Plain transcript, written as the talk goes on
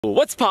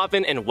What's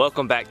poppin', and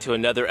welcome back to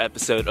another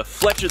episode of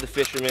Fletcher the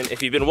Fisherman.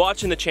 If you've been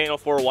watching the channel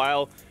for a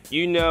while,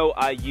 you know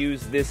I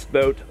use this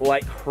boat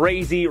like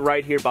crazy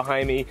right here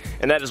behind me,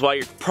 and that is why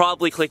you're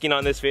probably clicking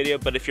on this video.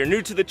 But if you're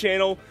new to the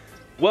channel,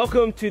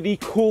 welcome to the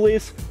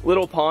coolest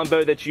little pond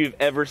boat that you've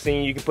ever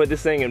seen. You can put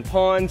this thing in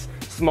ponds,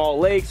 small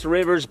lakes,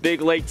 rivers,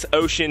 big lakes,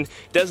 ocean,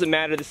 doesn't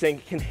matter. This thing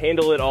can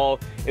handle it all.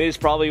 It is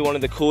probably one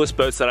of the coolest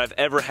boats that I've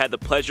ever had the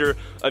pleasure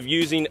of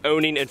using,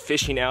 owning, and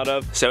fishing out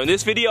of. So in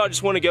this video, I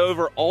just want to go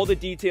over all the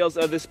details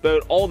of this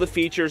boat, all the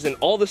features, and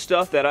all the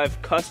stuff that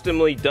I've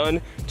customly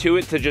done to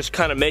it to just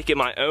kind of make it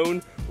my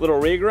own little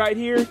rig right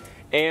here.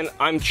 And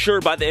I'm sure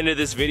by the end of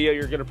this video,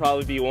 you're gonna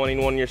probably be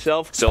wanting one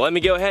yourself. So let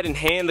me go ahead and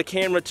hand the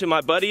camera to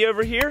my buddy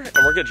over here, and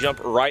we're gonna jump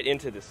right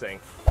into this thing.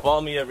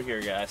 Follow me over here,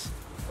 guys.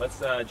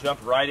 Let's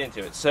jump right into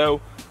it. So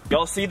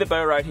y'all see the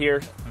boat right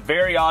here.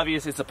 Very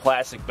obvious it's a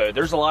plastic boat.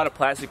 There's a lot of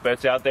plastic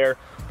boats out there,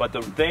 but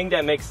the thing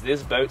that makes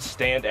this boat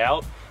stand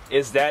out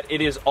is that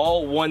it is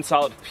all one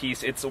solid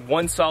piece. It's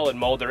one solid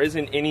mold. There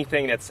isn't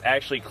anything that's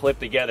actually clipped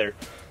together.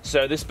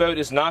 So this boat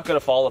is not gonna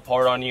fall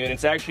apart on you, and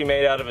it's actually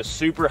made out of a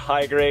super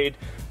high grade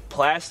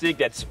plastic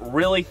that's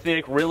really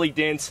thick, really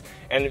dense,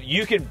 and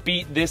you could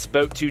beat this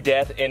boat to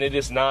death and it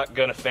is not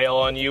gonna fail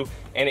on you,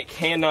 and it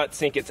cannot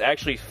sink. It's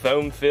actually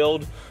foam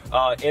filled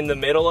in the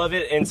middle of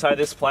it inside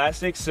this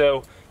plastic.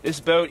 So this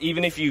boat,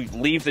 even if you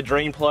leave the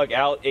drain plug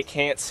out, it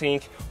can't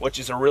sink, which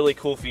is a really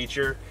cool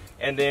feature.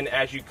 And then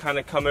as you kind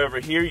of come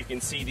over here, you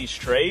can see these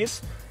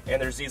trays,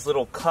 and there's these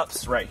little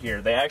cups right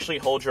here. They actually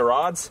hold your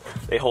rods.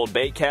 They hold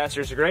bait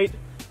casters great.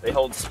 They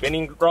hold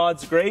spinning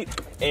rods great.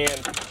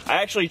 And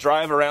I actually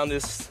drive around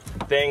this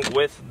thing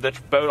with the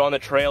boat on the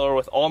trailer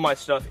with all my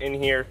stuff in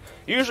here,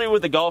 usually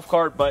with the golf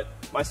cart, but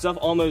my stuff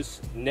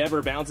almost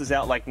never bounces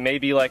out, like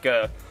maybe like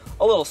a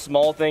little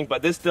small thing,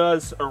 but this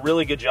does a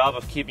really good job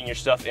of keeping your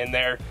stuff in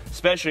there,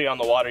 especially on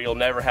the water. You'll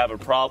never have a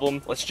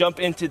problem. Let's jump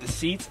into the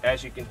seats.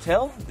 As you can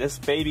tell, this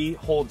baby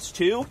holds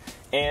two,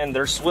 and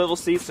they're swivel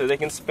seats so they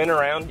can spin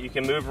around, you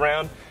can move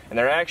around, and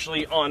they're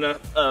actually on a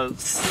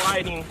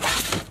sliding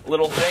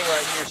little thing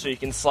right here, so you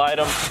can slide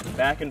them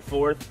back and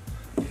forth.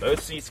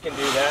 Both seats can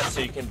do that,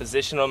 so you can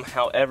position them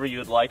however you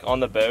would like on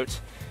the boat.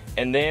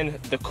 And then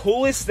the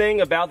coolest thing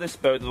about this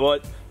boat,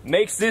 what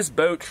makes this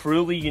boat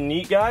truly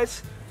unique,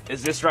 guys,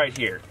 is this right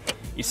here.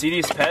 You see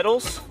these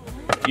pedals?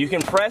 You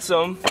can press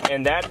them,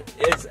 and that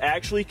is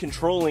actually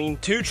controlling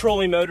two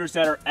trolling motors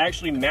that are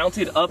actually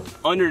mounted up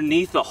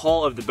underneath the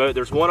hull of the boat.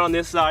 There's one on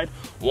this side,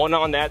 one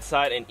on that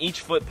side, and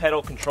each foot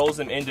pedal controls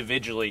them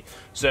individually.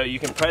 So you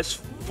can press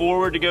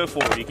forward to go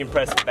forward, you can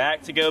press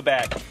back to go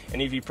back,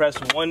 and if you press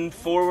one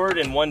forward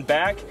and one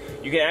back,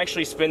 you can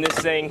actually spin this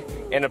thing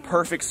in a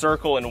perfect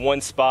circle in one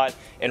spot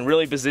and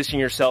really position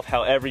yourself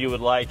however you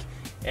would like.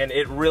 And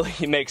it really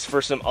makes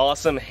for some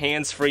awesome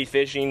hands-free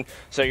fishing.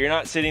 So you're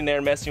not sitting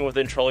there messing with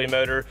a trolling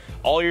motor.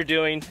 All you're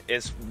doing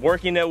is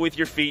working it with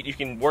your feet. You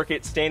can work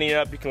it standing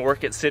up, you can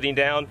work it sitting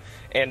down,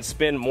 and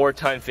spend more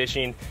time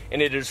fishing.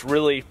 And it is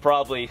really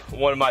probably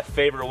one of my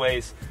favorite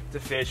ways to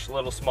fish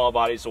little small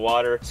bodies of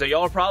water. So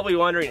y'all are probably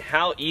wondering,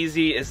 how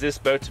easy is this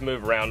boat to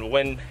move around?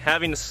 When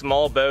having a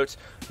small boat,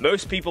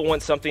 most people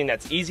want something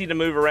that's easy to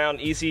move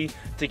around, easy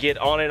to get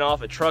on and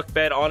off a truck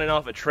bed, on and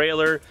off a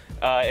trailer,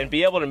 and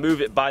be able to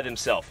move it by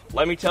themselves.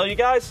 Let me tell you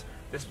guys,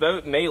 this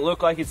boat may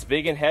look like it's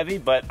big and heavy,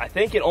 but I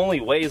think it only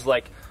weighs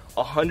like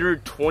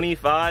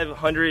 125,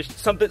 100,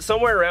 something,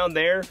 somewhere around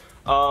there,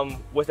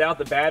 without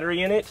the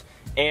battery in it.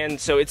 And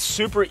so it's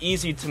super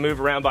easy to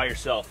move around by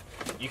yourself.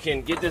 You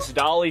can get this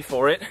dolly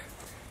for it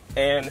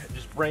and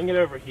just bring it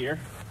over here.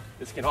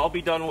 This can all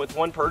be done with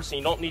one person.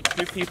 You don't need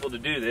two people to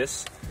do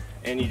this.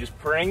 And you just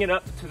bring it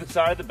up to the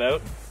side of the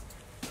boat.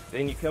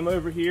 Then you come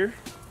over here,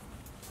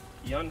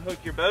 you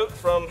unhook your boat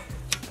from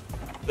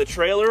the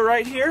trailer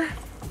right here.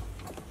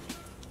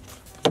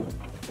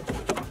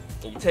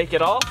 You take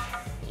it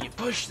off, you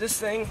push this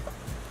thing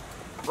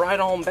right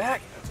on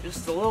back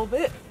just a little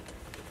bit.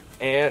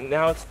 And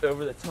now it's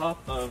over the top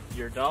of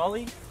your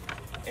dolly,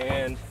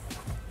 and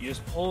you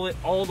just pull it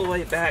all the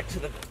way back to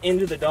the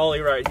end of the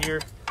dolly right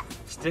here,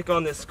 stick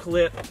on this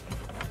clip,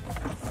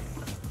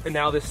 and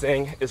now this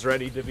thing is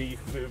ready to be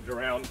moved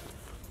around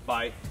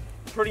by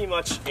pretty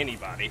much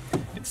anybody.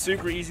 It's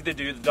super easy to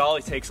do. The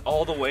dolly takes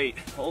all the weight.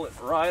 Pull it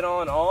right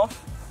on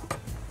off,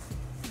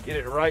 get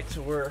it right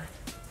to where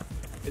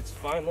it's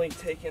finally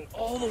taken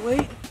all the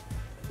weight.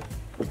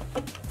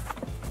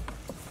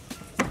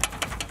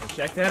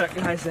 Check that out,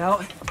 guys,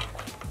 out.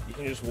 You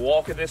can just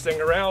walk this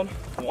thing around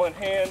one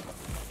hand,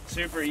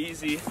 super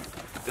easy.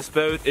 This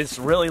boat is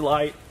really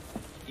light,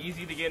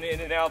 easy to get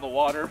in and out of the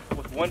water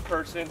with one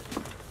person.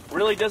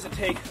 Really doesn't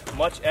take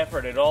much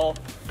effort at all,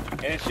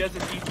 and it's just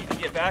as easy to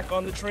get back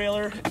on the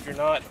trailer if you're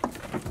not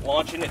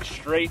launching it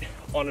straight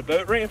on a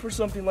boat ramp or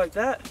something like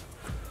that.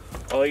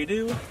 All you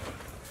do,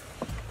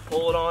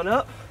 pull it on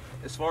up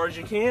as far as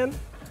you can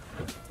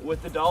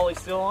with the dolly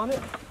still on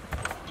it.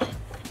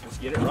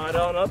 Just get it right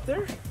on up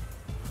there.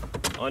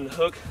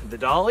 Unhook the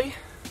dolly,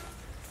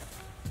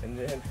 and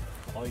then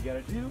all you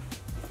gotta do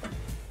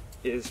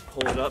is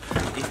pull it up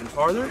even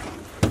farther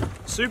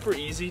super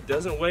easy,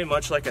 doesn't weigh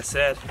much like I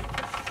said,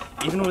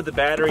 even with the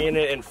battery in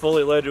it and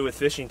fully loaded with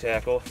fishing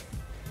tackle.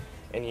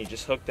 And you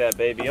just hook that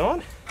baby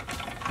on,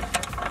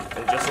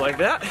 and just like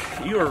that,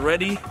 you are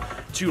ready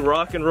to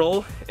rock and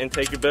roll and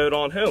take your boat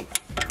on home.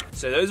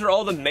 So those are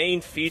all the main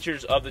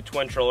features of the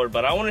twin troller,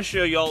 but I want to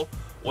show y'all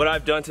what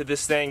I've done to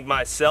this thing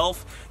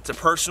myself to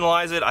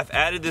personalize it. I've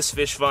added this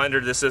fish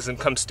finder. This doesn't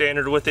come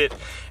standard with it,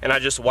 and I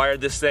just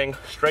wired this thing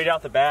straight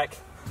out the back.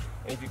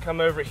 And if you come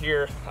over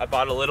here, I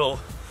bought a little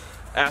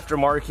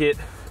aftermarket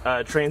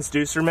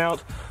transducer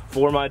mount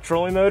for my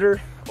trolling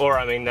motor, or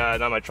I mean not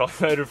my trolling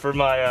motor, for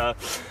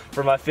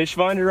my fish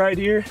finder right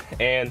here.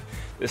 And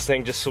this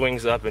thing just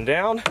swings up and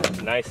down,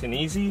 nice and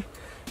easy,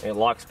 and it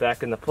locks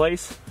back into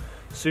place.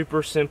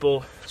 Super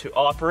simple to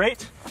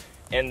operate.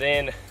 And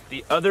then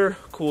the other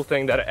cool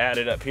thing that I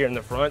added up here in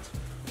the front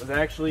was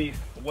I actually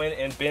went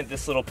and bent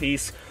this little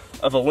piece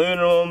of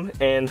aluminum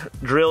and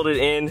drilled it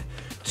in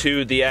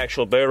to the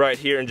actual bow right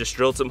here, and just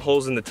drilled some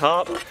holes in the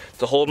top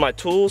to hold my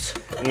tools.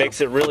 It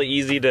makes it really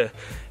easy to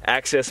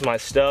access my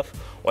stuff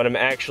when I'm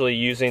actually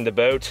using the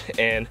boat,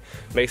 and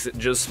makes it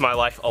just my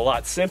life a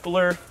lot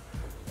simpler.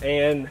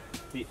 And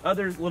the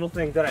other little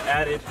thing that I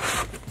added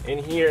in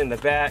here in the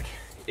back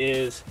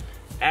is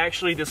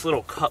actually this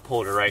little cup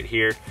holder right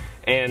here.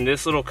 And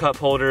this little cup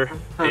holder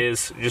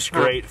is just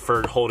great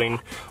for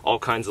holding all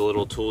kinds of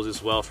little tools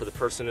as well for the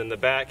person in the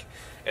back.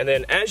 And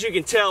then, as you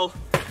can tell,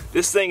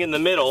 this thing in the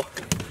middle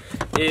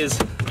is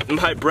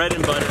my bread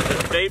and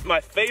butter, my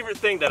favorite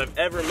thing that I've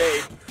ever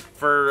made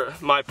for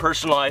my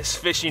personalized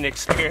fishing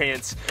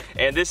experience.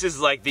 And this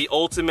is like the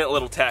ultimate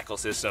little tackle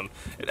system.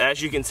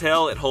 As you can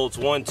tell, it holds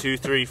 1, 2,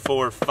 3,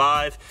 4,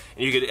 5,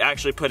 and you could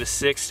actually put a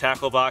 6th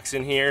tackle box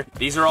in here.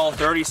 These are all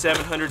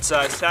 3700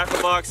 size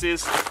tackle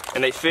boxes,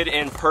 and they fit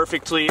in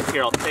perfectly.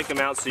 Here, I'll take them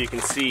out so you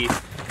can see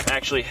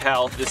actually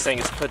how this thing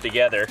is put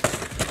together.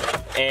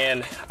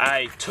 And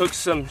I took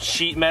some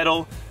sheet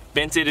metal,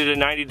 bent it at a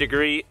 90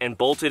 degree, and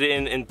bolted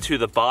it into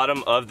the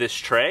bottom of this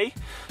tray.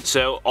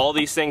 So all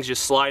these things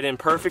just slide in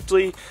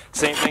perfectly.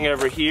 Same thing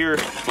over here.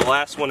 The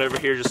last one over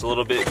here, just a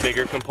little bit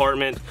bigger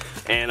compartment,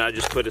 and I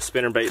just put a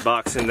spinnerbait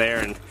box in there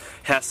and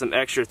has some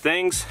extra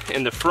things.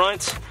 In the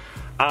front,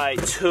 I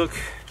took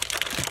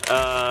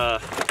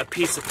a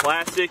piece of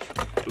plastic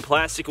and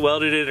plastic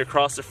welded it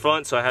across the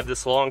front, so I have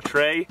this long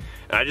tray,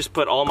 and I just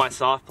put all my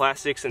soft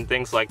plastics and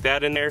things like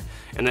that in there.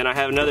 And then I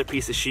have another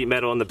piece of sheet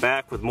metal in the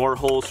back with more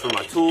holes for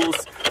my tools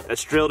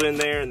that's drilled in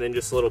there, and then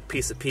just a little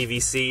piece of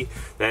PVC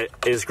that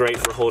is great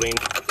for holding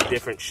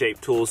different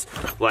shaped tools,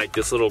 like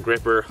this little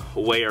gripper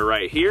weigher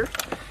right here.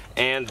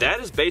 And that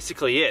is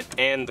basically it.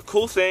 And the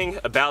cool thing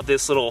about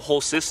this little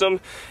whole system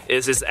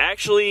is it's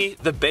actually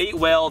the bait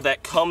well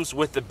that comes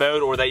with the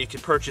boat, or that you can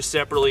purchase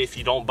separately if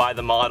you don't buy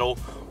the model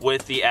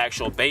with the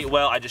actual bait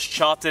well. I just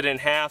chopped it in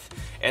half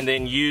and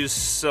then used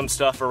some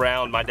stuff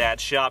around my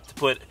dad's shop to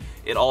put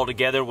it all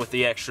together with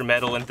the extra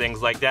metal and things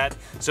like that.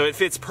 So it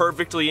fits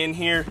perfectly in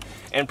here.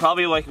 And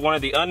probably like one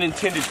of the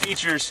unintended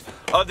features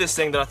of this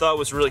thing that I thought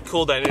was really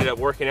cool that ended up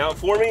working out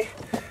for me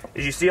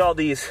is you see all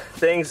these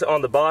things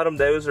on the bottom.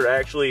 Those are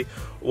actually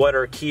what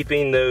are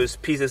keeping those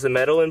pieces of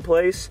metal in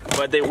place,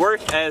 but they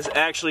work as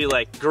actually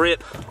like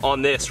grip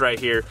on this right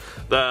here.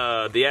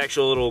 The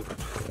actual little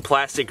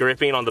plastic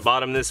gripping on the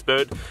bottom of this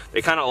boat,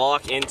 they kind of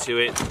lock into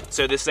it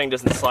so this thing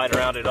doesn't slide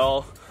around at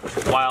all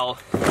while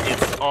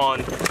it's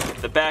on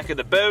the back of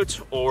the boat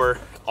or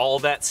all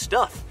that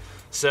stuff.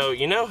 So,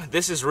 you know,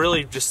 this is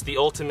really just the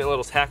ultimate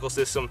little tackle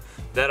system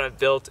that I've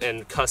built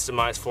and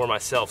customized for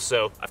myself.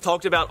 So I've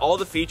talked about all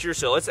the features,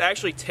 so let's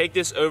actually take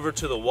this over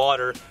to the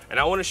water,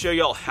 and I want to show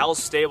y'all how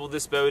stable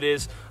this boat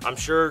is. I'm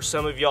sure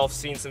some of y'all have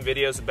seen some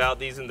videos about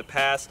these in the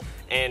past,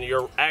 and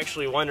you're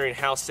actually wondering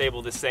how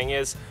stable this thing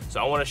is.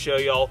 So I want to show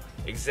y'all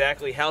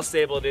exactly how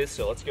stable it is.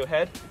 So let's go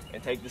ahead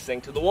and take this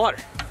thing to the water.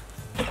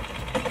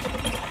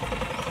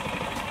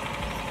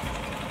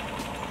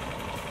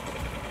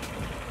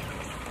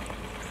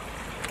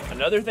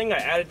 Another thing I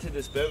added to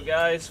this boat,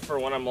 guys, for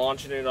when I'm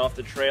launching it off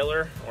the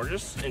trailer, or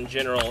just in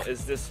general,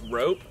 is this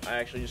rope. I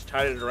actually just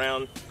tied it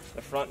around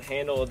the front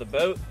handle of the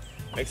boat.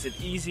 Makes it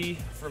easy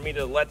for me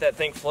to let that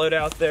thing float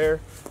out there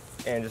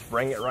and just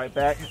bring it right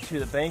back to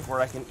the bank where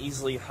I can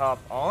easily hop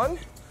on.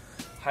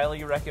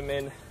 Highly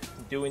recommend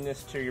doing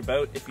this to your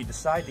boat if you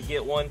decide to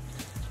get one.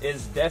 It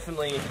is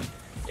definitely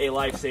a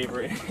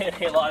lifesaver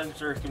in a lot of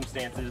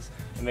circumstances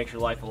and makes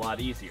your life a lot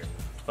easier.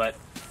 But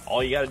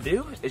all you gotta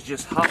do is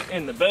just hop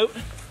in the boat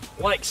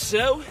like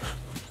so,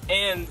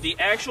 and the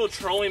actual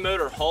trolling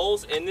motor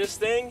holes in this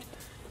thing,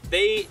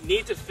 they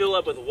need to fill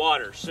up with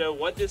water. So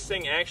what this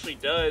thing actually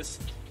does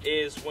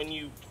is when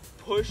you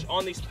push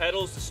on these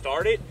pedals to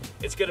start it,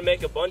 it's gonna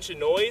make a bunch of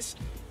noise,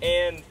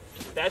 and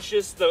that's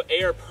just the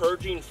air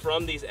purging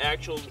from these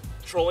actual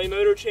trolling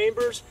motor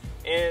chambers.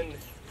 And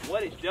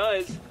what it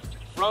does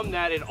from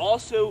that, it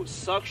also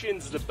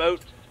suctions the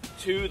boat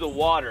to the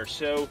water.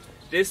 So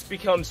this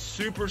becomes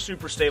super,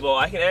 super stable.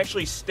 I can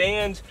actually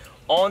stand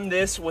on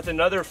this with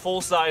another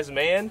full-size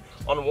man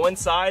on one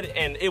side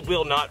and it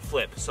will not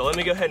flip. So let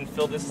me go ahead and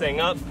fill this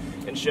thing up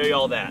and show you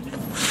all that.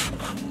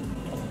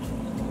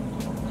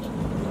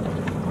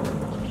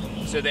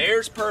 So the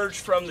air's purged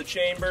from the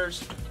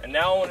chambers, and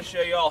now I want to show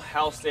y'all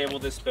how stable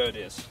this boat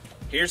is.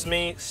 Here's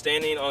me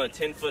standing on a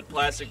 10-foot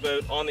plastic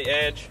boat on the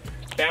edge,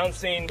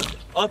 bouncing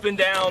up and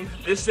down.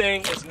 This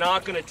thing is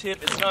not going to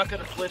tip, it's not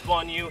going to flip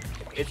on you.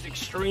 It's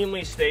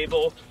extremely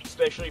stable,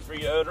 especially for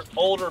you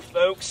older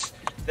folks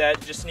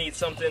that just need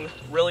something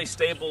really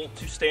stable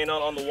to stand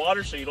on the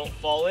water so you don't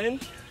fall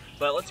in.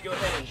 But let's go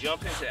ahead and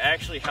jump into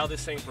actually how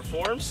this thing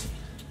performs.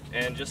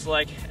 And just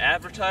like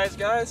advertised,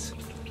 guys,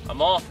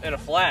 I'm off in a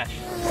flash.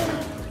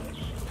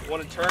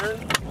 Want to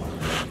turn,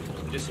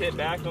 just hit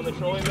back on the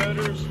trolling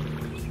motors,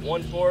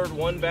 one forward,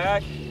 one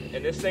back,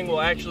 and this thing will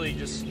actually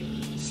just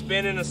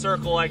spin in a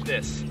circle like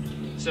this.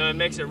 So it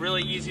makes it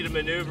really easy to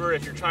maneuver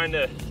if you're trying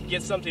to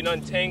get something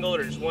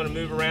untangled or just want to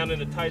move around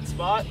in a tight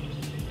spot.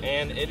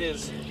 And it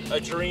is a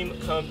dream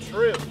come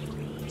true.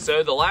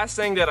 So the last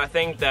thing that I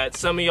think that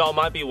some of y'all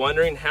might be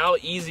wondering, how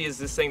easy is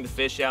this thing to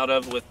fish out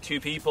of with 2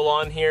 people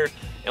on here?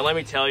 And let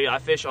me tell you, I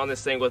fish on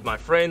this thing with my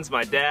friends,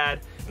 my dad,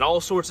 and all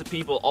sorts of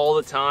people all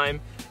the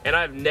time. And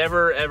I've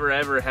never,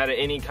 ever had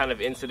any kind of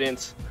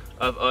incidents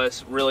of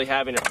us really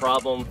having a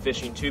problem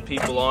fishing 2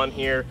 people on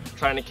here,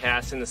 trying to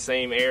cast in the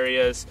same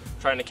areas,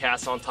 trying to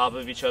cast on top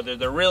of each other.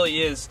 There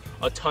really is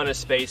a ton of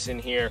space in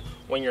here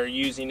when you're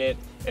using it,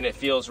 and it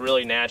feels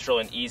really natural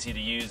and easy to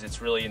use. It's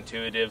really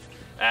intuitive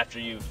after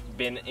you've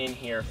been in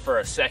here for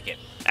a second.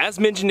 As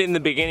mentioned in the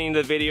beginning of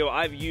the video,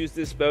 I've used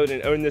this boat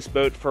and owned this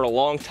boat for a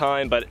long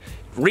time, but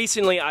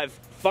recently I've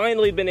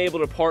finally been able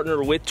to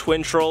partner with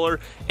Twin Troller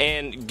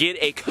and get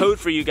a code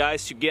for you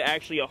guys to get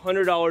actually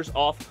 $100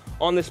 off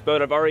on this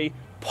boat. I've already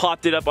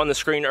popped it up on the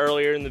screen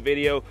earlier in the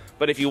video,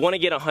 but if you want to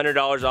get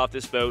 $100 off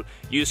this boat,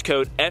 use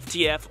code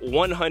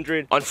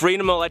FTF100 on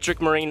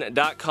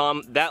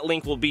freedomelectricmarine.com. That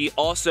link will be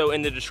also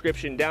in the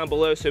description down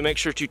below, so make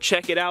sure to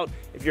check it out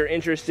if you're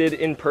interested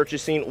in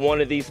purchasing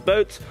one of these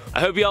boats. I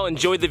hope y'all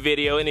enjoyed the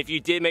video, and if you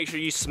did, make sure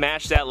you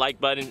smash that like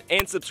button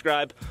and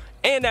subscribe.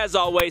 And as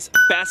always,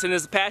 fashion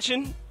is a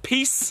passion.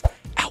 Peace